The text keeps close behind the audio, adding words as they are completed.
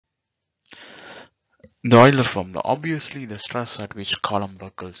The Euler formula. Obviously, the stress at which column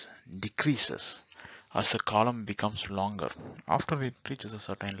buckles decreases as the column becomes longer. After it reaches a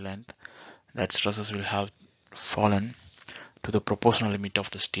certain length, that stresses will have fallen to the proportional limit of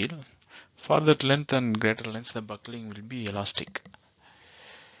the steel. For that length and greater lengths, the buckling will be elastic.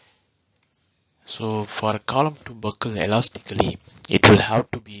 So for a column to buckle elastically, it will have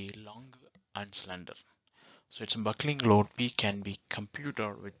to be long and slender. So its buckling load P can be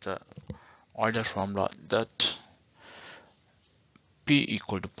computed with the Euler formula that P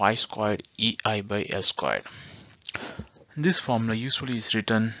equal to pi squared EI by L squared. This formula usually is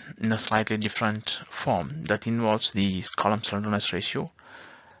written in a slightly different form that involves the column slenderness ratio.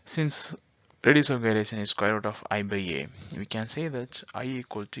 Since radius of gyration is square root of I by A, we can say that I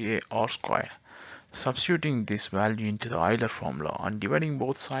equal to A R squared. Substituting this value into the Euler formula and dividing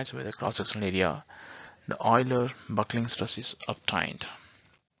both sides by the cross-sectional area, the Euler buckling stress is obtained.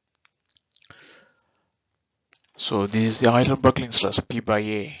 So this is the Euler buckling stress, P by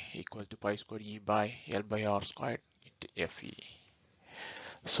A equal to pi squared E by L by R squared into Fe.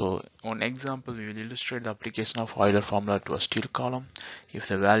 So on example, we will illustrate the application of Euler formula to a steel column. If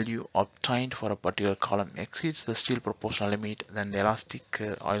the value obtained for a particular column exceeds the steel proportional limit, then the elastic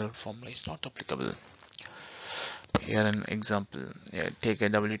Euler formula is not applicable. Here an example, take a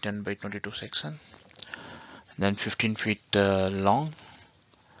W10 by 22 section, then 15 feet long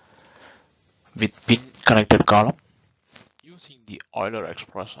with pin connected column. Using the Euler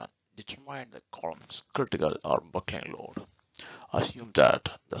expression, determine the column's critical or buckling load. Assume that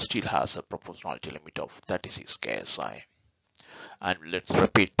the steel has a proportionality limit of 36 ksi. And let's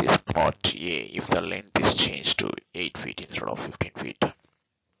repeat this part A if the length is changed to 8 feet instead of 15 feet.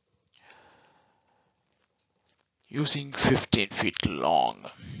 Using 15 feet long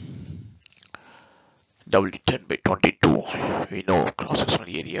W10 by 22, we know cross-sectional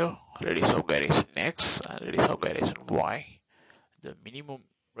area, radius of gyration X and radius of gyration Y. The minimum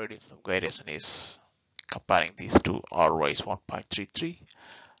radius of gyration is, comparing these two, Ry is 1.33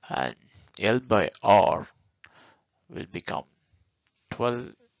 and L by R will become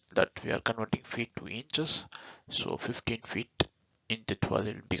 12, that we are converting feet to inches. So 15 feet into 12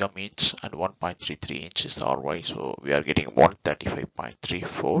 will become inch and 1.33 inches Ry. So we are getting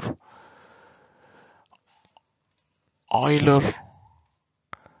 135.34. Euler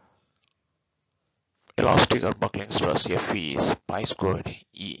elastic or buckling stress Fe is pi squared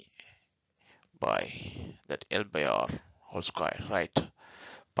E by that L by R whole square, right?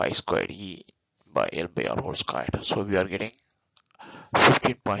 Pi squared E by L by R whole square. So we are getting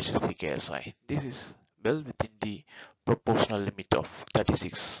 15.63 ksi. This is well within the proportional limit of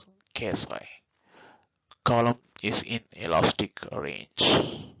 36 ksi. Column is in elastic range.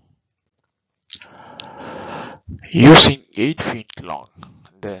 Using 8 feet long,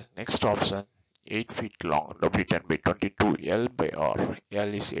 the next option, 8 feet long, W10 by 22, L by R.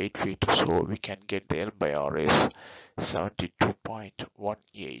 L is 8 feet, so we can get the L by R is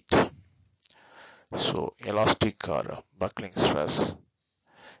 72.18. So elastic or buckling stress,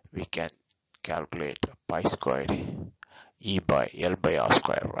 we can calculate pi squared E by L by R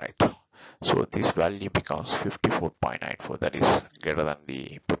square, right? So this value becomes 54.94, that is greater than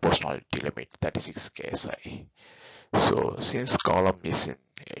the proportionality limit 36 ksi. So since column is in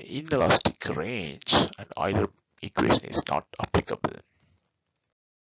inelastic range, an Euler equation is not applicable.